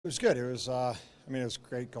It was good. It was, I mean, it was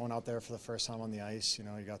great going out there for the first time on the ice. You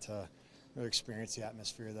know, you got to really experience the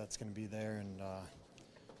atmosphere that's going to be there, and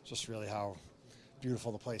just really how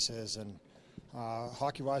beautiful the place is. And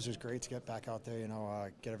hockey-wise, it was great to get back out there. You know,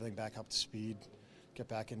 get everything back up to speed, get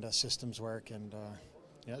back into systems work, and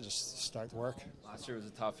yeah, just start the work. Last year was a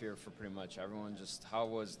tough year for pretty much everyone. Just how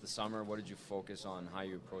was the summer? What did you focus on? How are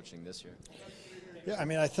you approaching this year? Yeah, I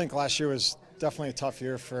mean, I think last year was definitely a tough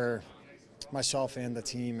year for myself and the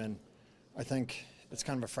team, and I think it's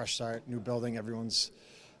kind of a fresh start, new building. Everyone's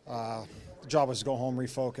job was to go home,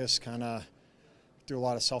 refocus, kind of do a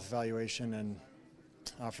lot of self-evaluation,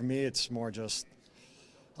 and for me, it's more just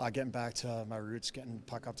getting back to my roots, getting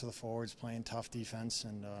puck up to the forwards, playing tough defense,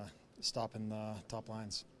 and stopping the top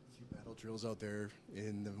lines. A few battle drills out there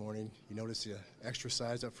in the morning. You notice the extra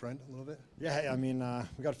size up front a little bit? Yeah, I mean,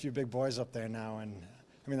 we got a few big boys up there now, and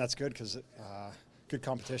I mean that's good because good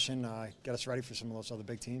competition, get us ready for some of those other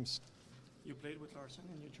big teams. You played with Larson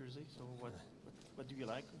in New Jersey, so what do you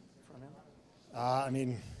like from him? I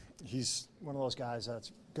mean, he's one of those guys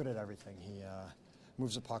that's good at everything. He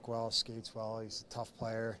moves the puck well, skates well. He's a tough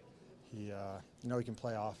player. He, you know, he can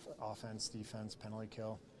play offense, defense, penalty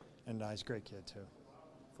kill, and he's a great kid too.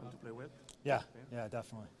 Fun to play with? Yeah,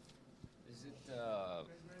 definitely. Is it a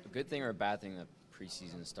good thing or a bad thing that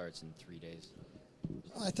preseason starts in 3 days?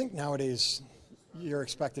 I think nowadays you're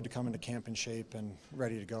expected to come into camp in shape and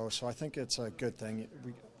ready to go, so I think it's a good thing.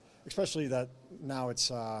 Especially that now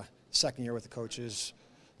it's second year with the coaches.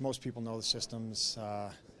 Most people know the systems.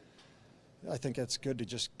 I think it's good to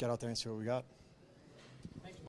just get out there and see what we got.